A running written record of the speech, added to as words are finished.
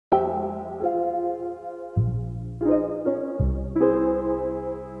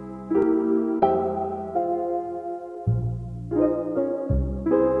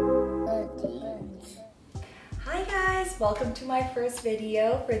welcome to my first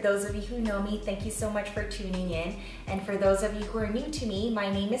video. For those of you who know me, thank you so much for tuning in. And for those of you who are new to me,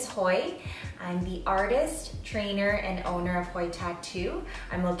 my name is Hoi. I'm the artist, trainer, and owner of Hoi Tattoo.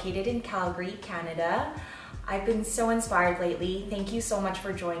 I'm located in Calgary, Canada. I've been so inspired lately. Thank you so much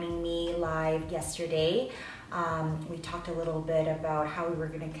for joining me live yesterday. We talked a little bit about how we were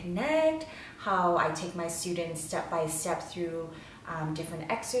going to connect, how I take my students step by step through different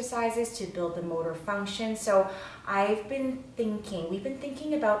exercises to build the motor function. So we've been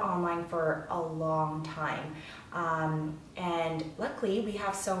thinking about online for a long time. And luckily we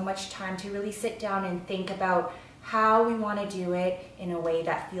have so much time to really sit down and think about how we want to do it in a way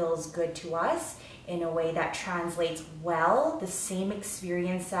that feels good to us, in a way that translates well, the same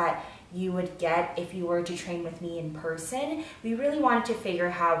experience that you would get if you were to train with me in person. We really wanted to figure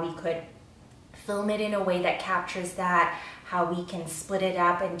how we could film it in a way that captures that, how we can split it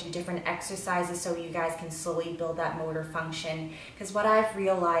up and do different exercises so you guys can slowly build that motor function. Because what I've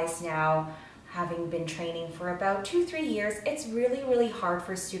realized now, having been training for about 2-3 years, it's really hard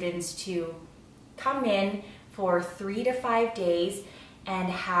for students to come in for 3 to 5 days and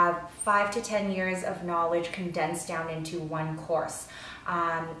have 5 to 10 years of knowledge condensed down into one course.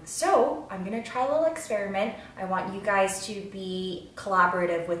 So I'm gonna try a little experiment. I want you guys to be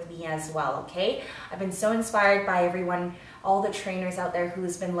collaborative with me as well, okay? I've been so inspired by everyone, all the trainers out there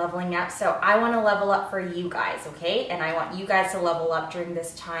who's been leveling up, so I wanna level up for you guys, okay? And I want you guys to level up during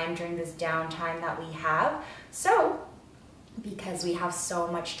this time, during this downtime that we have. So, because we have so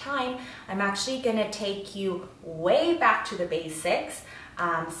much time, I'm actually gonna take you way back to the basics,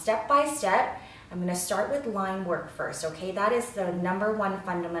 step by step. I'm gonna start with line work first, okay? That is the #1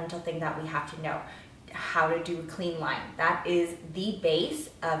 fundamental thing that we have to know, how to do a clean line. That is the base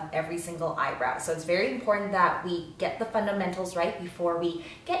of every single eyebrow. So it's very important that we get the fundamentals right before we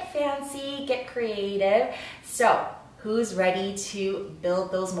get fancy, get creative. So who's ready to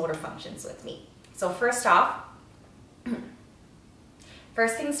build those motor functions with me? So first off,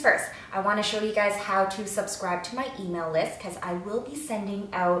 first things first, I wanna show you guys how to subscribe to my email list, because I will be sending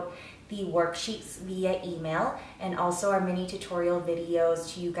out the worksheets via email and also our mini tutorial videos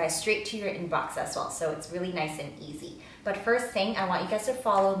to you guys straight to your inbox as well. So it's really nice and easy. But first thing, I want you guys to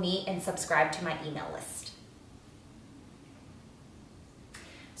follow me and subscribe to my email list.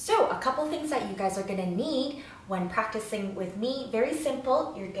 So a couple things that you guys are gonna need when practicing with me, very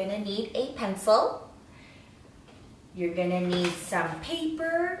simple. You're gonna need a pencil. You're gonna need some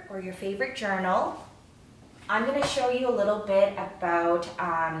paper or your favorite journal. I'm going to show you a little bit about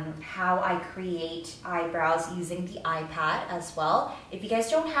how I create eyebrows using the iPad as well. If you guys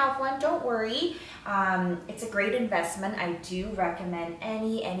don't have one, don't worry. It's a great investment. I do recommend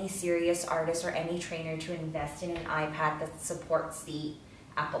any serious artist or any trainer to invest in an iPad that supports the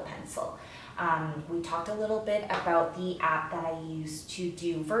Apple Pencil. We talked a little bit about the app that I use to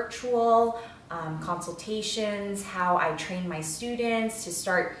do virtual consultations, how I train my students to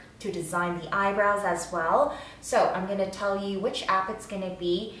start to design the eyebrows as well. So I'm going to tell you which app it's going to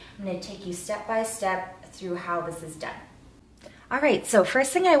be. I'm going to take you step by step through how this is done. Alright, so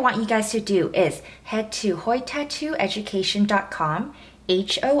first thing I want you guys to do is head to hoitattooeducation.com,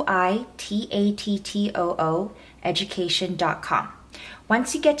 HOITATTOO education.com.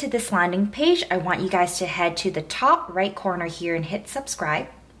 Once you get to this landing page, I want you guys to head to the top right corner here and hit subscribe.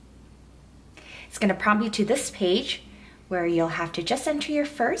 It's going to prompt you to this page where you'll have to just enter your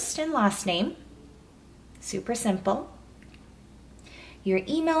first and last name. Super simple. Your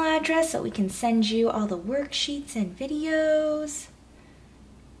email address so we can send you all the worksheets and videos.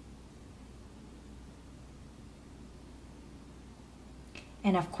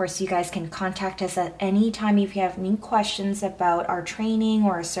 And of course, you guys can contact us at any time if you have any questions about our training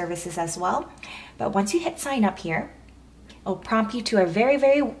or our services as well. But once you hit sign up here, it'll prompt you to our very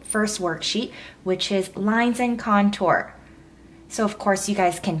first worksheet, which is lines and contour. So of course you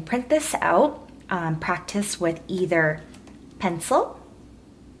guys can print this out, practice with either pencil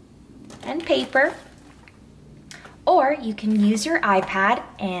and paper, or you can use your iPad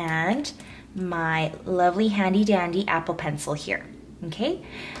and my lovely handy dandy Apple Pencil here, okay?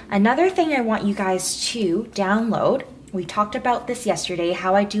 Another thing I want you guys to download, we talked about this yesterday,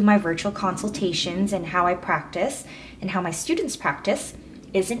 how I do my virtual consultations and how I practice and how my students practice,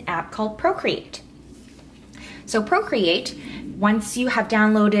 is an app called Procreate. So Procreate, once you have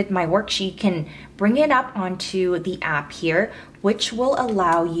downloaded my worksheet, you can bring it up onto the app here, which will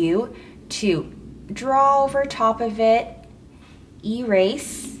allow you to draw over top of it,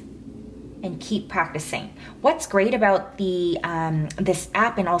 erase, and keep practicing. What's great about the this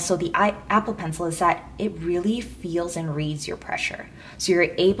app and also the Apple Pencil is that it really feels and reads your pressure. So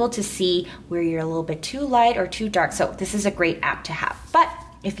you're able to see where you're a little bit too light or too dark. So this is a great app to have. But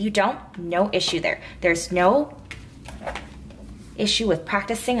if you don't, no issue there. There's no issue with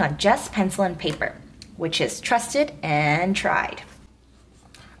practicing on just pencil and paper, which is trusted and tried.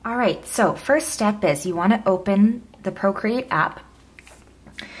 All right, so first step is you want to open the Procreate app.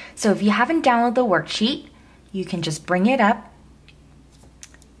 So if you haven't downloaded the worksheet, you can just bring it up.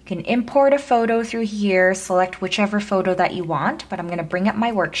 You can import a photo through here, select whichever photo that you want, but I'm going to bring up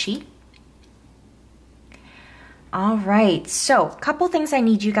my worksheet. All right, so a couple things I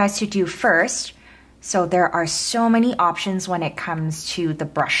need you guys to do first. So there are so many options when it comes to the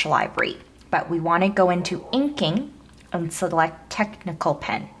brush library, but we want to go into inking and select technical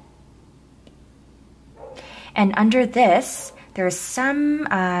pen. And under this, there's some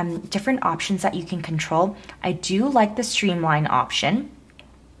different options that you can control. I do like the streamline option.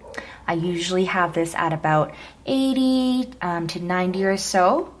 I usually have this at about 80 to 90 or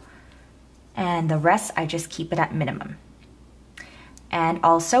so. And the rest, I just keep it at minimum. And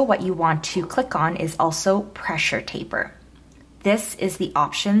also what you want to click on is also pressure taper. This is the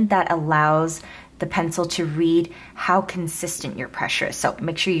option that allows the pencil to read how consistent your pressure is. So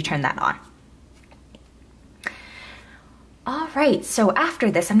make sure you turn that on. All right, so after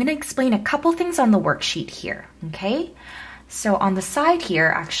this, I'm going to explain a couple things on the worksheet here, okay? So on the side here,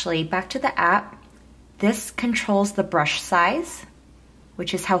 actually, back to the app, this controls the brush size,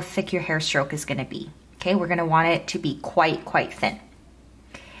 which is how thick your hair stroke is going to be, okay? We're going to want it to be quite thin.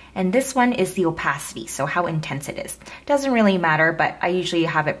 And this one is the opacity, so how intense it is. Doesn't really matter, but I usually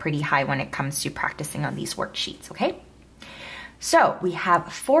have it pretty high when it comes to practicing on these worksheets, okay? So we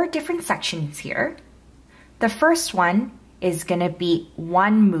have 4 different sections here. The first one is going to be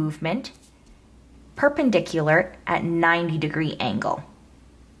one movement perpendicular at 90-degree angle.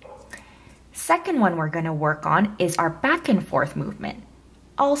 Second one we're going to work on is our back and forth movement,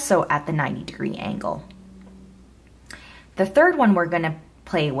 also at the 90-degree angle. The third one we're going to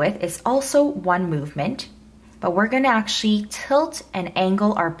play with is also one movement, but we're going to actually tilt and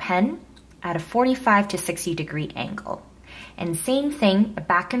angle our pen at a 45 to 60-degree angle. And same thing, a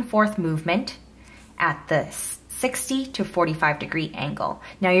back and forth movement at the 60 to 45-degree angle.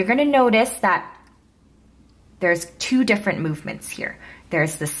 Now you're going to notice that there's 2 different movements here.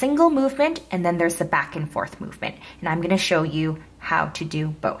 There's the single movement and then there's the back and forth movement. And I'm going to show you how to do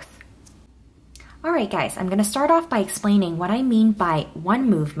both. All right, guys, I'm going to start off by explaining what I mean by one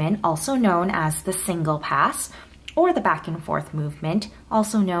movement, also known as the single pass, or the back and forth movement,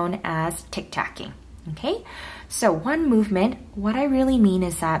 also known as tic-tacking. Okay, so one movement, what I really mean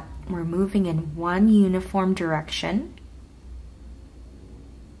is that we're moving in one uniform direction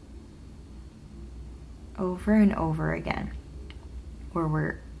over and over again, where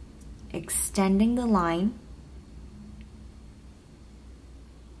we're extending the line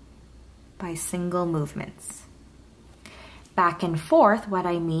by single movements. Back and forth, what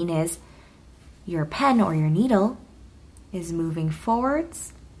I mean is your pen or your needle is moving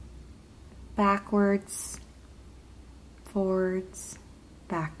forwards, backwards, forwards,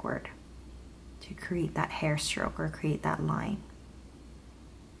 backward to create that hair stroke or create that line.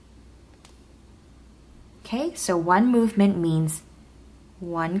 Okay, so one movement means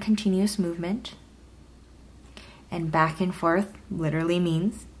one continuous movement, and back and forth literally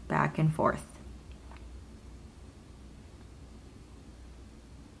means back and forth.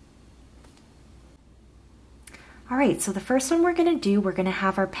 All right, so the first one we're going to do, we're going to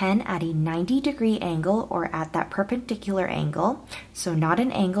have our pen at a 90-degree angle or at that perpendicular angle. So not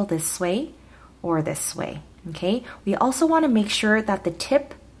an angle this way or this way, okay? We also want to make sure that the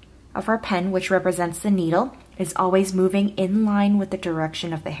tip of our pen, which represents the needle, is always moving in line with the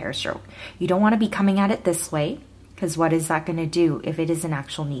direction of the hair stroke. You don't want to be coming at it this way, because what is that going to do if it is an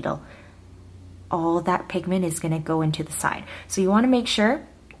actual needle? All that pigment is going to go into the side. So you want to make sure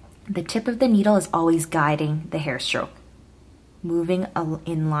the tip of the needle is always guiding the hair stroke, moving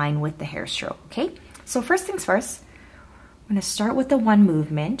in line with the hair stroke, okay? So first things first, I'm going to start with the one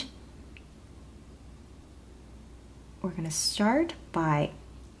movement. We're going to start by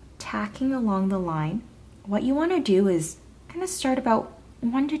tacking along the line. What you want to do is kind of start about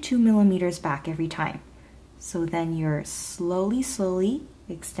 1 to 2 millimeters back every time. So then you're slowly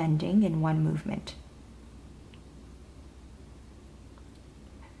extending in one movement.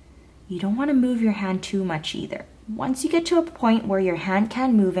 You don't want to move your hand too much either. Once you get to a point where your hand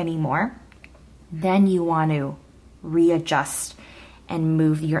can't move anymore, then you want to readjust and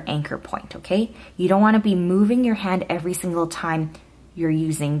move your anchor point, okay? You don't want to be moving your hand every single time you're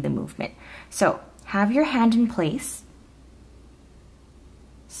using the movement. So have your hand in place,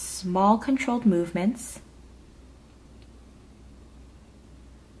 small controlled movements,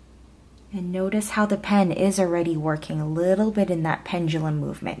 and notice how the pen is already working a little bit in that pendulum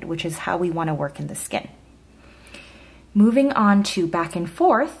movement, which is how we want to work in the skin. Moving on to back and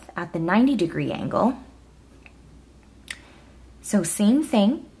forth at the 90-degree angle. So same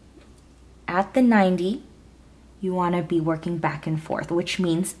thing, at the 90, you want to be working back and forth, which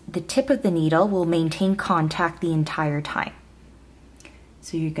means the tip of the needle will maintain contact the entire time.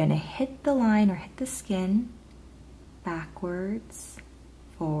 So you're going to hit the line or hit the skin backwards,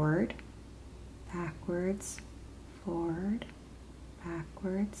 forward, backwards, forward,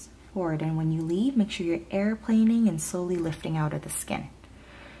 backwards, forward. And when you leave, make sure you're airplaning and slowly lifting out of the skin.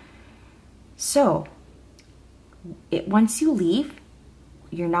 So once you leave,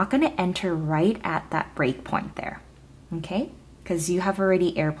 you're not going to enter right at that break point there, okay? Because you have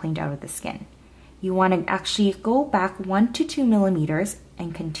already airplaned out of the skin. You want to actually go back 1 to 2 millimeters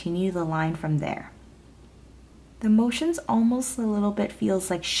and continue the line from there. The motion's almost a little bit feels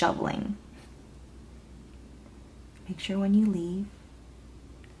like shoveling. Make sure when you leave,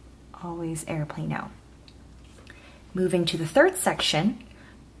 always airplane out. Moving to the third section,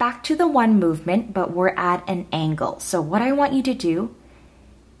 back to the one movement, but we're at an angle. So what I want you to do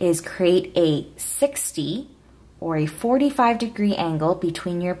is create a 60 or a 45-degree angle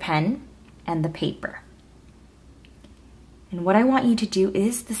between your pen and the paper. And what I want you to do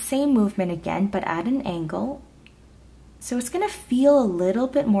is the same movement again, but at an angle. So it's going to feel a little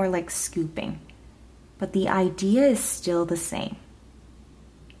bit more like scooping, but the idea is still the same.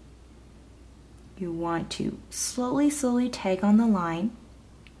 You want to slowly tag on the line,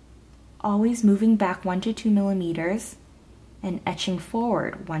 always moving back 1 to 2 millimeters and etching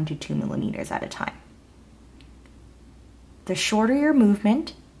forward 1 to 2 millimeters at a time. The shorter your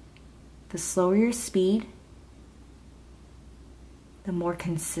movement, the slower your speed, the more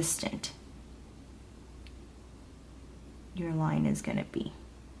consistent your line is going to be.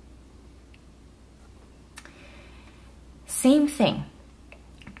 Same thing,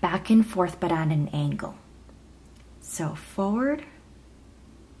 back and forth but at an angle. So forward,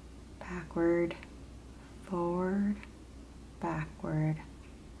 backward, forward, backward,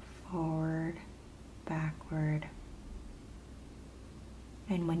 forward, backward.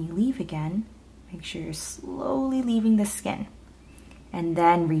 And when you leave again, make sure you're slowly leaving the skin and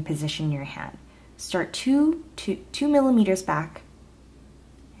then reposition your hand. Start 2 millimeters back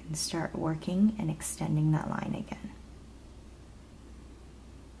and start working and extending that line again.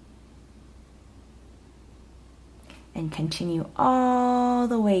 And continue all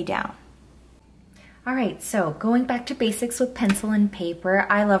the way down. All right, so going back to basics with pencil and paper,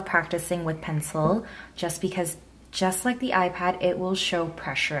 I love practicing with pencil just because just like the iPad, it will show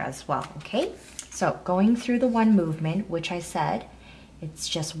pressure as well, okay? So going through the one movement, which I said, it's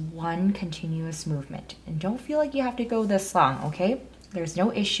just one continuous movement. And don't feel like you have to go this long, okay? There's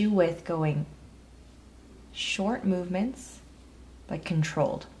no issue with going short movements, but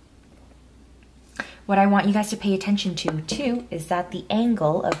controlled. What I want you guys to pay attention to too is that the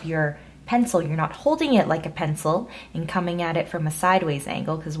angle of your pencil, you're not holding it like a pencil and coming at it from a sideways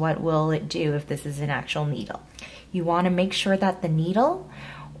angle, because what will it do if this is an actual needle? You want to make sure that the needle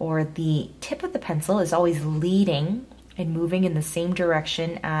or the tip of the pencil is always leading and moving in the same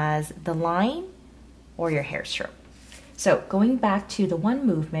direction as the line or your hair stroke. So going back to the one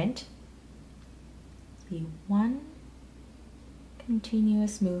movement, the one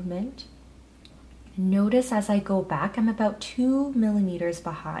continuous movement. Notice as I go back, I'm about 2 millimeters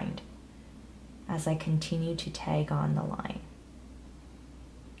behind as I continue to tag on the line.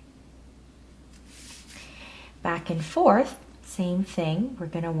 Back and forth, same thing. We're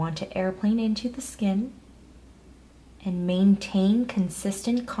going to want to airplane into the skin and maintain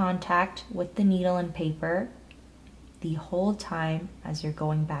consistent contact with the needle and paper the whole time as you're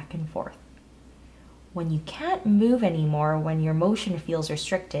going back and forth. When you can't move anymore, when your motion feels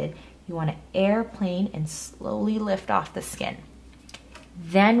restricted, you want to airplane and slowly lift off the skin.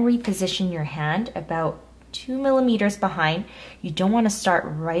 Then reposition your hand about 2 millimeters behind. You don't want to start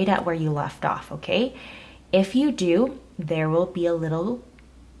right at where you left off, okay? If you do, there will be a little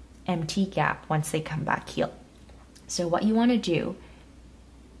empty gap once they come back healed. So what you want to do,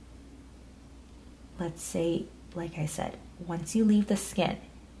 let's say, like I said, once you leave the skin,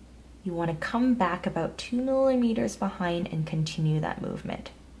 you want to come back about 2 millimeters behind and continue that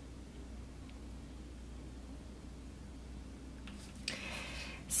movement.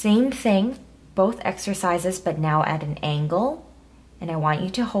 Same thing, both exercises, but now at an angle. And I want you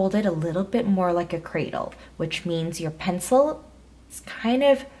to hold it a little bit more like a cradle, which means your pencil It's kind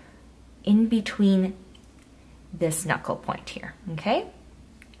of in between this knuckle point here, okay?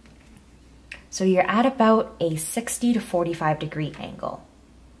 So you're at about a 60 to 45 degree angle.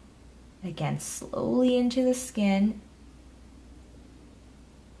 Again, slowly into the skin.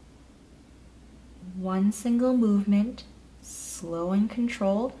 One single movement, slow and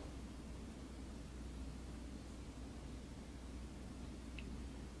controlled.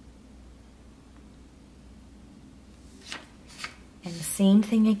 And the same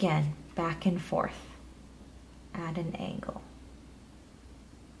thing again, back and forth at an angle.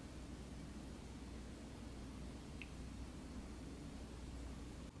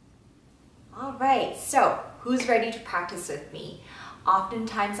 All right, so who's ready to practice with me?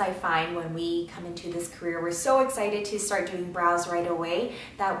 Oftentimes I find when we come into this career, we're so excited to start doing brows right away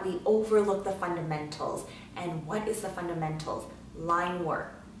that we overlook the fundamentals. And what is the fundamentals? Line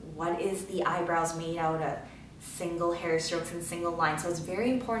work. What is the eyebrows made out of? Single hair strokes and single lines. So it's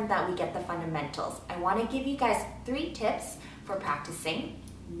very important that we get the fundamentals. I want to give you guys 3 tips for practicing.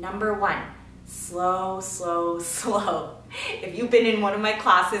 Number 1, slow, slow, slow. If you've been in one of my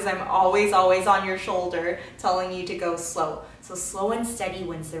classes, I'm always on your shoulder telling you to go slow. So slow and steady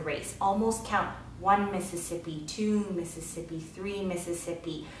wins the race. Almost count 1 Mississippi, 2 Mississippi, 3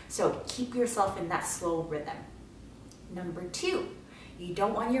 Mississippi. So keep yourself in that slow rhythm. Number 2, you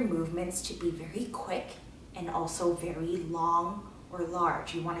don't want your movements to be very quick and also very long or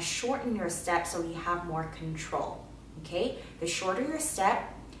large. You want to shorten your step so you have more control, okay? The shorter your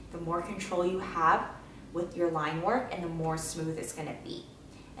step, the more control you have with your line work and the more smooth it's gonna be.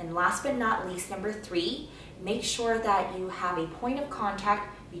 And last but not least, number 3, make sure that you have a point of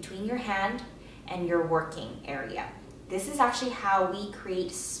contact between your hand and your working area. This is actually how we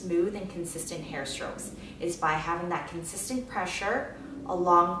create smooth and consistent hair strokes, is by having that consistent pressure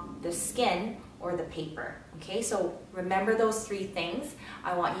along the skin or the paper, okay? So remember those 3 things.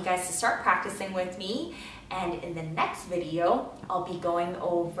 I want you guys to start practicing with me, and in the next video, I'll be going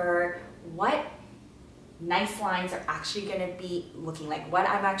over what nice lines are actually gonna be looking like, what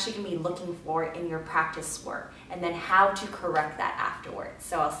I'm actually gonna be looking for in your practice work, and then how to correct that afterwards.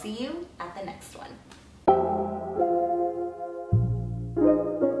 So I'll see you at the next one.